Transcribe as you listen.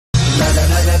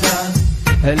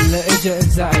هلا اجا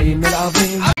الزعيم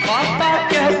العظيم पापा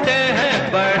कहते हैं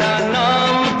बड़ा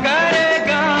नाम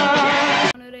करेगा।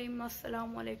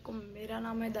 अस्सलाम वालेकुम, मेरा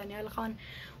नाम है दानियाल ख़ान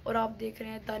और आप देख रहे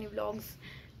हैं दानी व्लॉग्स।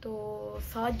 तो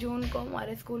 7 जून को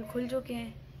हमारे स्कूल खुल चुके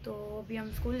हैं, तो अभी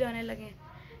हम स्कूल जाने लगे हैं।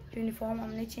 यूनिफॉर्म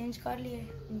हमने चेंज कर लिए,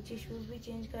 नीचे शूज़ भी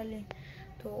चेंज कर लिए।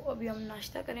 तो अभी हम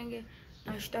नाश्ता करेंगे,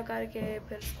 नाश्ता करके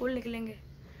फिर स्कूल निकलेंगे।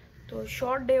 तो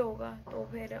शॉर्ट डे होगा, तो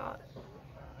फिर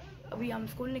अभी हम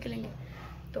स्कूल निकलेंगे।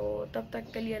 तो तब तक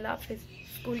के लिए अल्लाह हाफ़िज़।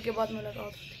 स्कूल के बाद मुलाकात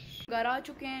होती है। घर आ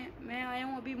चुके हैं, मैं आया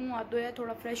हूँ, अभी मुँह हाथ धोया,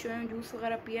 थोड़ा फ्रेश हुए हैं, जूस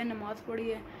वगैरह पिया, नमाज़ पढ़ी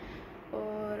है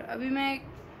और अभी मैं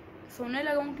सोने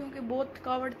लगा हूँ क्योंकि बहुत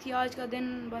थकावट थी। आज का दिन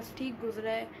बस ठीक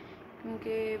गुजरा है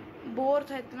क्योंकि बोर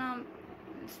था इतना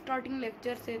स्टार्टिंग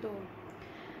लेक्चर से। तो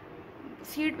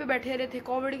सीट पे बैठे रहे थे,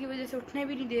 कोविड की वजह से उठने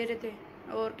भी नहीं दे रहे थे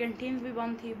और कैंटीन भी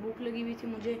बंद थी। भूख लगी हुई थी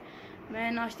मुझे,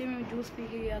 मैं नाश्ते में जूस पी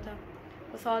के गया था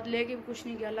और साथ लेके भी कुछ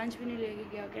नहीं गया, लंच भी नहीं लेके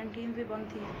गया, कैंटीन भी बंद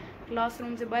थी,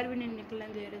 क्लासरूम से बाहर भी नहीं निकलने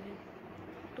दे रहे थे।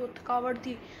 तो थकावट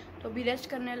थी, तो अभी रेस्ट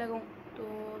करने लगा हूँ। तो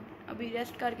अभी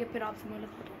रेस्ट करके फिर आपसे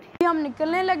मुलाकात होती है। हम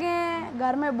निकलने लगे हैं,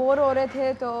 घर में बोर हो रहे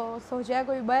थे तो सोचा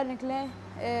कोई बाहर निकलें।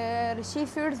 रशीद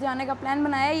स्वीट्स जाने का प्लान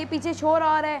बनाया। ये पीछे शोर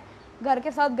आ रहा है, घर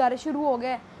के साथ घर शुरू हो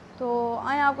गए, तो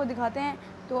आए आपको दिखाते हैं।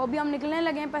 तो अभी हम निकलने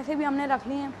लगे हैं, पैसे भी हमने रख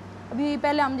लिए हैं। अभी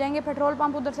पहले हम जाएंगे पेट्रोल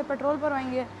पंप, उधर से पेट्रोल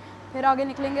भरवाएंगे, फिर आगे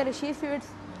निकलेंगे रशीद स्वीट्स।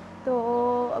 तो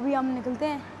अभी हम निकलते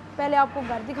हैं, पहले आपको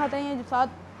घर दिखाते हैं जो साथ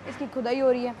इसकी खुदाई हो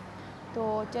रही है।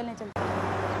 तो चलें चलते हैं।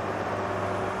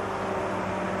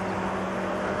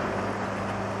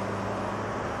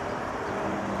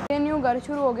 न्यू घर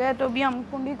शुरू हो गया है, तो अभी हम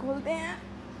कुंडी खोलते हैं।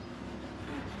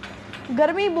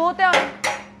 गर्मी बहुत है,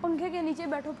 पंखे के नीचे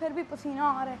बैठो फिर भी पसीना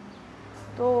आ रहा है।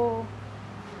 तो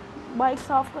बाइक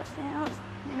साफ़ करते हैं और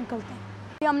निकलते हैं।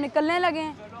 हम निकलने लगे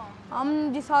हैं। हम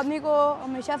जिस आदमी को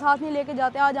हमेशा साथ नहीं लेके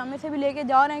जाते, आज हमें से भी लेके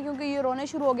जा रहे हैं क्योंकि ये रोने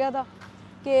शुरू हो गया था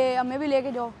कि हमें भी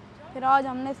लेके जाओ। फिर आज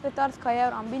हमने इस पर तरस खाया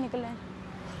और हम भी निकले हैं।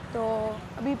 तो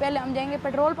अभी पहले हम जाएंगे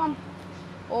पेट्रोल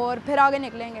पंप और फिर आगे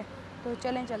निकलेंगे। तो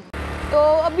चलें चलते। तो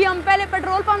अभी हम पहले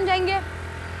पेट्रोल पंप जाएंगे,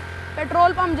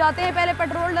 पेट्रोल पंप जाते हैं, पहले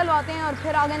पेट्रोल डलवाते हैं और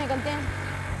फिर आगे निकलते हैं।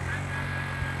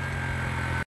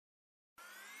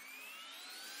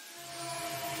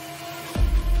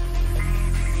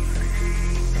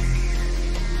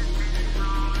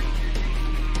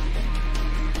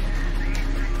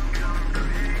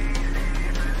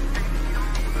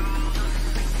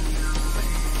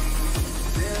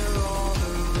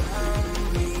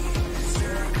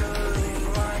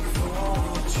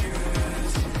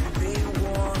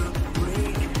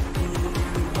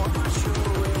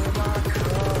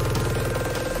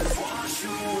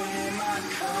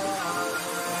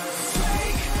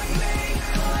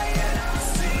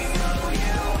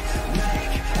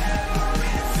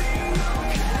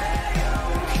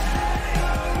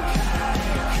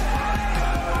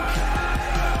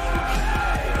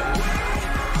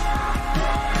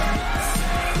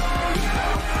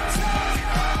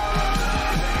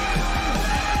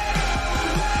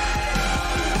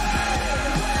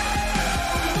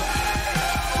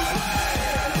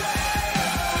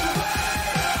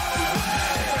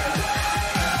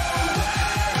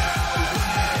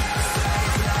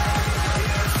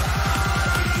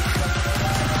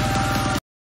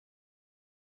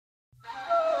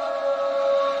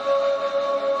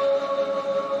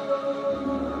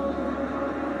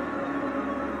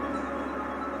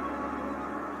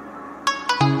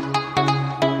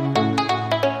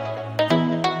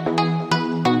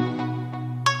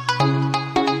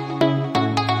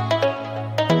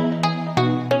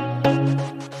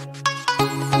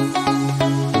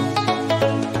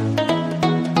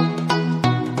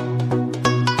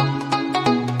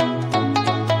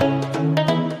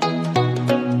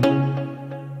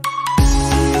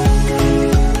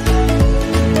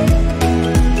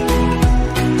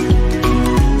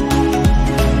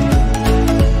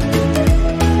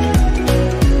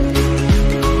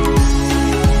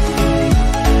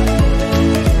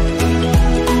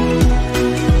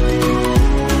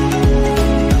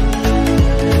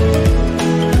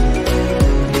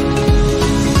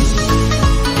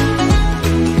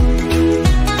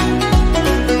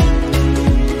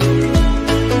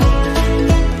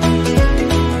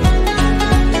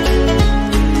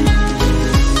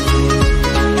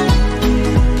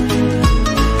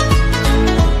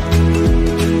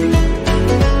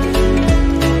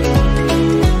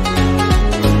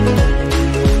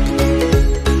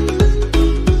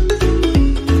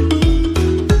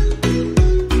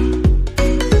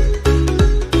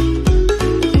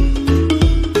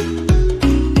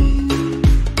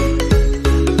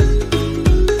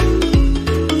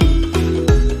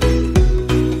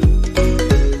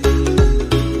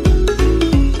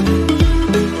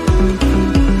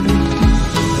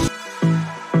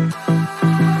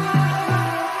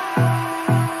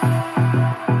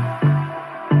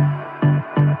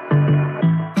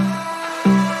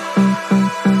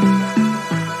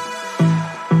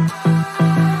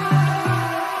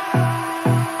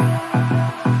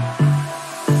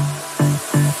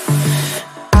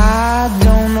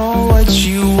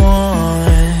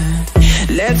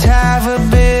 Let's have a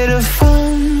bit of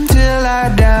fun till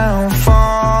I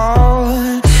downfall.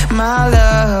 My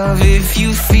love, if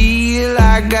you feel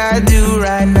like I do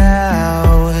right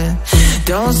now,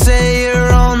 don't say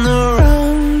you're on the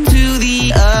run to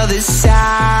the other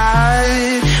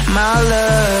side, my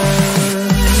love.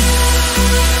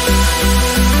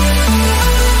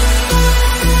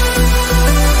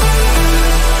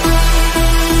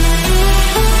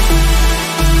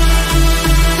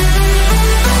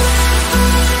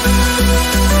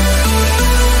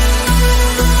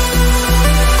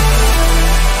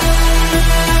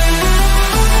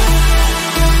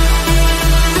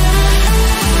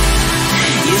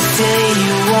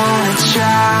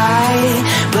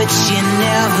 But you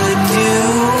never do.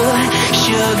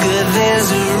 Sugar, there's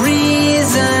a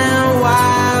reason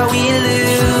why we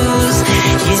lose.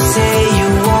 You say you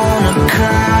wanna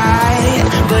cry,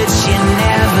 but you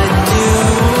never do.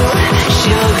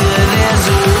 Sugar, there's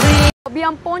a reason. अभी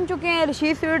हम पहुंच चुके हैं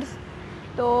Rashid sweets.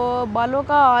 तो बालों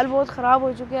का हाल बहुत ख़राब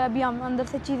हो चुका है। अभी हम अंदर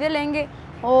से चीज़ें लेंगे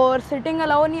और सिटिंग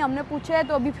अलाउ नहीं हमने पूछा है,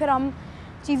 तो अभी फिर हम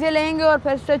चीज़ें लेंगे और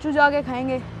फिर स्टैचू जाके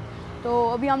खाएंगे। तो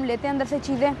अभी हम लेते हैं अंदर से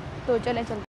चीज़ें, तो चलें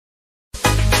चलते।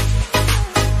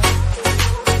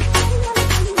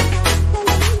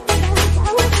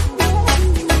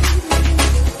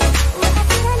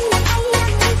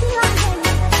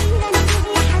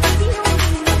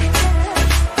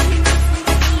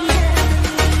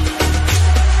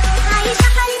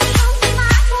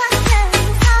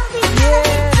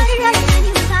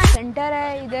 सेंटर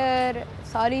है इधर,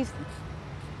 सारी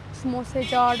समोसे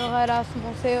चाट वगैरह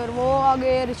समोसे, और वो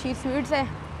आगे रशीद स्वीट्स है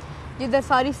जिधर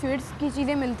सारी स्वीट्स की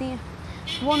चीज़ें मिलती हैं।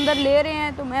 वो अंदर ले रहे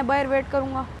हैं तो मैं बाहर वेट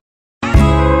करूँगा।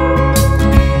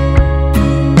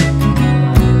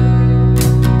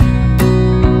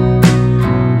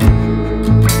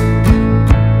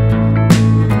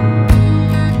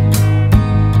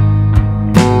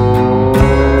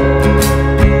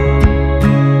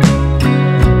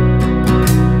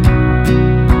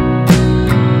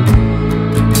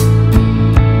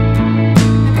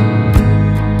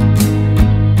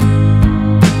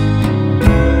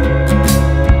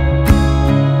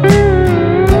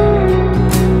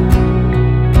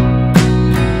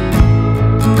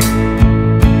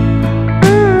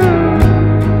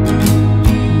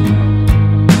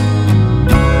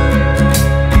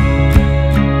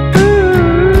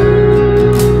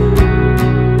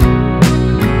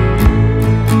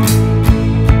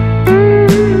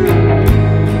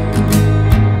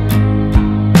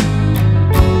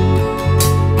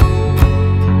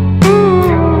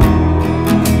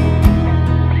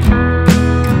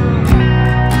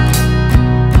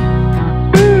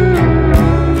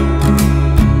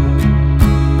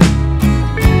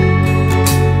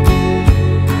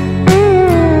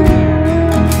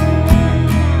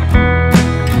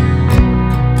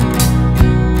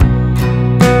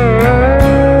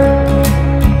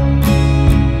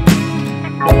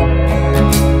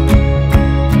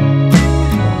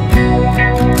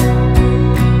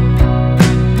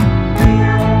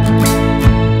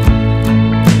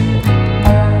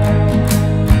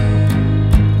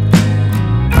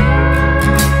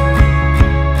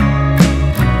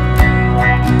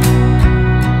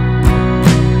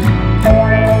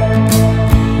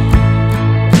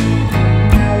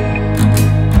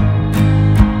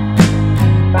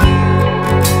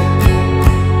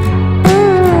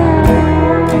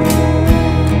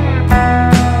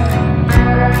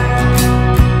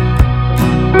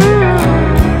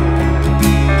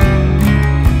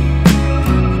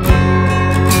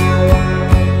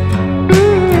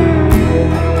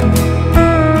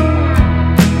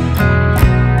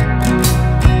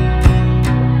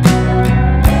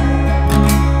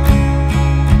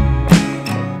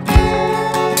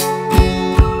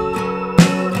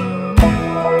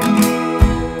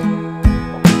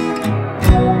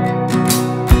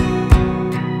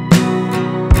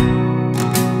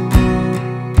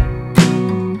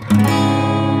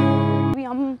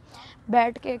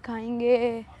 बैठ के खाएंगे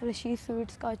रशीद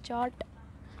स्वीट्स का चाट।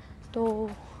 तो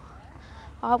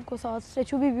आपको साथ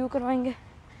स्टैचू भी व्यू करवाएंगे।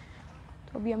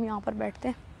 तो अभी हम यहाँ पर बैठते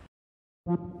हैं।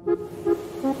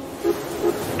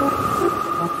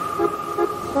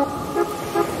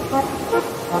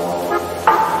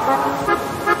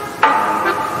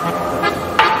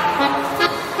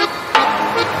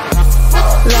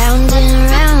 Round and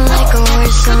round like a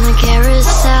horse on a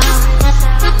carousel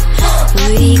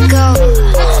we go.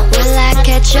 Will I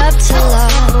catch up to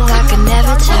love? I can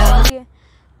never tell.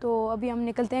 तो अभी हम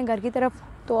निकलते हैं घर की तरफ।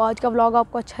 तो आज का व्लॉग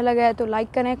आपको अच्छा लगा है तो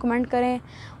लाइक करें, कमेंट करें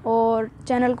और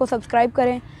चैनल को सब्सक्राइब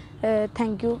करें।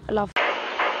 थैंक यू, अल्लाह हाफ़िज़।